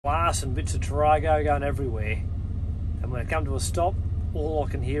glass and bits of Tarago going everywhere. And when it comes to a stop, all I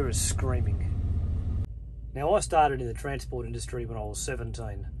can hear is screaming. Now, I started in the transport industry when I was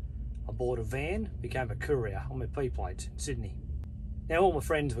 17. I bought a van, became a courier on my P-plates in Sydney. Now, all my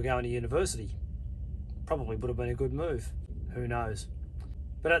friends were going to university. Probably would have been a good move, who knows.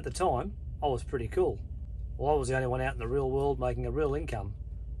 But at the time, I was pretty cool. Well, I was the only one out in the real world making a real income.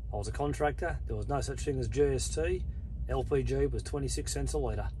 I was a contractor, there was no such thing as GST, LPG was 26 cents a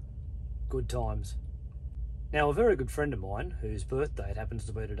litre. Good times. Now, a very good friend of mine, whose birthday it happens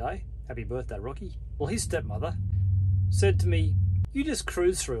to be today, happy birthday, Rocky, well, his stepmother said to me, "You just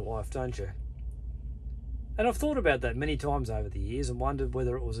cruise through life, don't you?" And I've thought about that many times over the years and wondered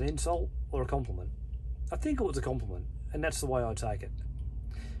whether it was an insult or a compliment. I think it was a compliment, and that's the way I take it.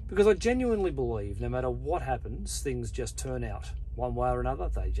 Because I genuinely believe no matter what happens, things just turn out. One way or another,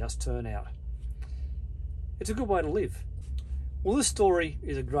 they just turn out. It's a good way to live. Well, this story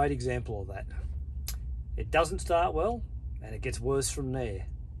is a great example of that. It doesn't start well, and it gets worse from there.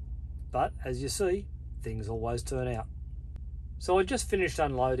 But, as you see, things always turn out. So I just finished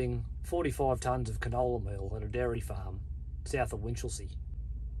unloading 45 tonnes of canola meal at a dairy farm south of Winchelsea.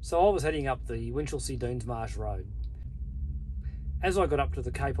 So I was heading up the Winchelsea-Deans Marsh Rd. As I got up to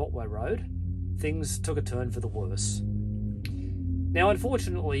the Cape Otway road, things took a turn for the worse. Now,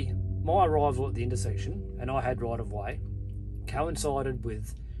 unfortunately, my arrival at the intersection, and I had right of way, coincided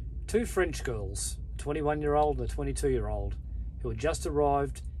with two French girls, a 21-year-old and a 22-year-old, who had just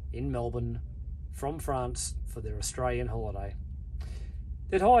arrived in Melbourne from France for their Australian holiday.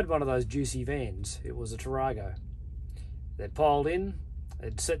 They'd hired one of those juicy vans. It was a Tarago. They'd piled in,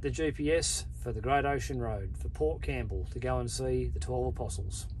 they'd set the GPS for the Great Ocean Road for Port Campbell to go and see the 12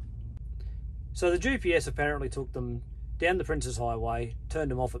 Apostles. So the GPS apparently took them down the Princes Highway,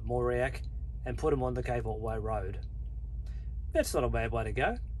 turned them off at Moriac and put them on the Cape Otway Road. That's not a bad way to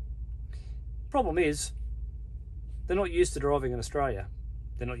go. Problem is, they're not used to driving in Australia.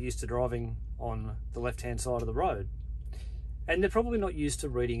 They're not used to driving on the left-hand side of the road. And they're probably not used to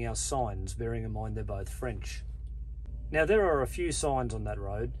reading our signs, bearing in mind they're both French. Now, there are a few signs on that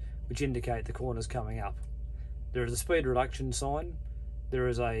road which indicate the corner's coming up. There is a speed reduction sign, there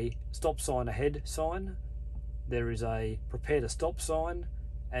is a stop sign ahead sign, there is a prepare to stop sign,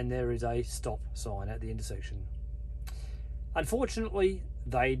 and there is a stop sign at the intersection. Unfortunately,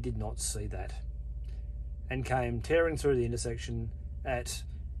 they did not see that and came tearing through the intersection at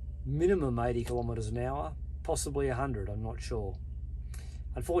minimum 80 kilometres an hour, possibly 100, I'm not sure.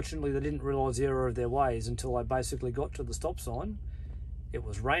 Unfortunately, they didn't realise the error of their ways until they basically got to the stop sign. It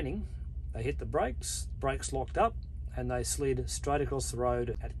was raining, they hit the brakes locked up, and they slid straight across the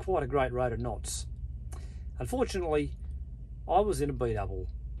road at quite a great rate of knots. Unfortunately, I was in a B-double,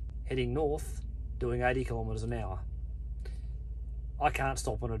 heading north, doing 80 kilometres an hour. I can't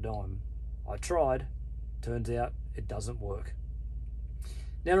stop on a dime. I tried, turns out it doesn't work.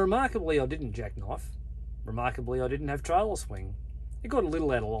 Now, remarkably, I didn't jackknife. Remarkably, I didn't have trailer swing. It got a little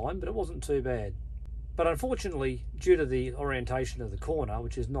out of line, but it wasn't too bad. But unfortunately, due to the orientation of the corner,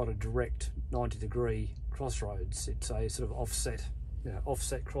 which is not a direct 90-degree crossroads, it's a sort of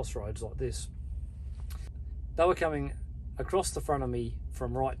offset crossroads like this. They were coming across the front of me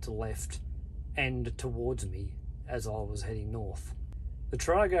from right to left and towards me as I was heading north. The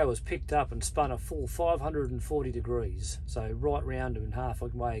Tarago was picked up and spun a full 540 degrees, so right round and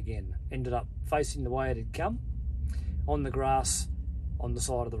halfway again. Ended up facing the way it had come, on the grass on the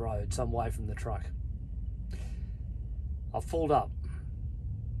side of the road, some way from the truck. I've pulled up,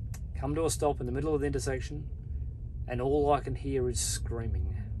 come to a stop in the middle of the intersection, and all I can hear is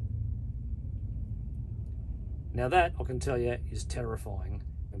screaming. Now that, I can tell you, is terrifying,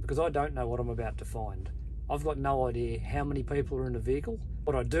 because I don't know what I'm about to find. I've got no idea how many people are in the vehicle.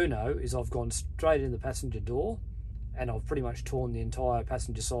 What I do know is I've gone straight in the passenger door and I've pretty much torn the entire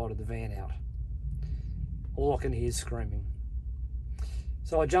passenger side of the van out. All I can hear is screaming.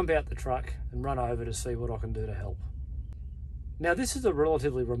 So I jump out the truck and run over to see what I can do to help. Now, this is a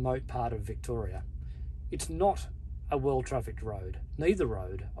relatively remote part of Victoria. It's not a well-trafficked road. Neither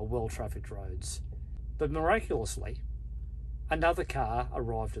road are well-trafficked roads. But miraculously, another car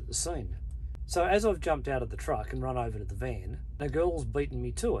arrived at the scene. So as I've jumped out of the truck and run over to the van, the girl's beaten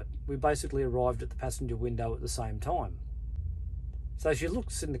me to it. We basically arrived at the passenger window at the same time. So she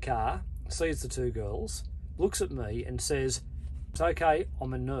looks in the car, sees the two girls, looks at me and says, "It's okay,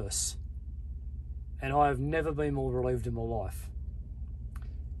 I'm a nurse." And I have never been more relieved in my life.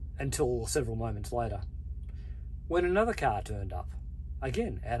 Until several moments later, when another car turned up,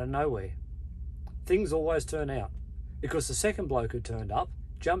 again out of nowhere. Things always turn out, because the second bloke who turned up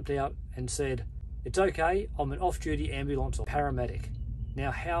jumped out and said, "It's okay, I'm an off-duty ambulance or paramedic."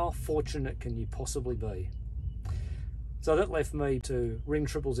 Now, how fortunate can you possibly be? So that left me to ring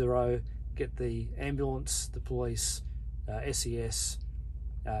 000, get the ambulance, the police, SES,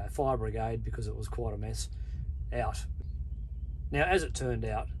 fire brigade, because it was quite a mess, out. Now, as it turned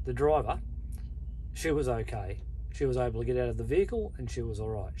out, the driver, she was okay. She was able to get out of the vehicle and she was all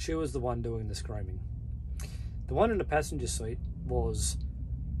right. She was the one doing the screaming. The one in the passenger seat was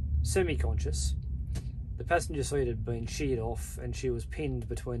semi-conscious. The passenger seat had been sheared off and she was pinned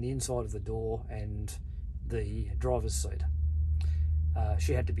between the inside of the door and the driver's seat.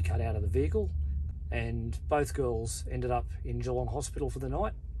 She had to be cut out of the vehicle, and both girls ended up in Geelong Hospital for the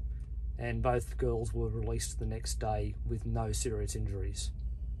night, and both girls were released the next day with no serious injuries.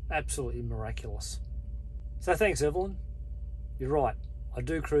 Absolutely miraculous. So thanks, Evelyn. You're right, I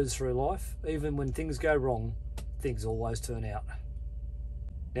do cruise through life. Even when things go wrong, things always turn out.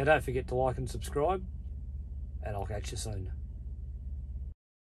 Now don't forget to like and subscribe, and I'll catch you soon.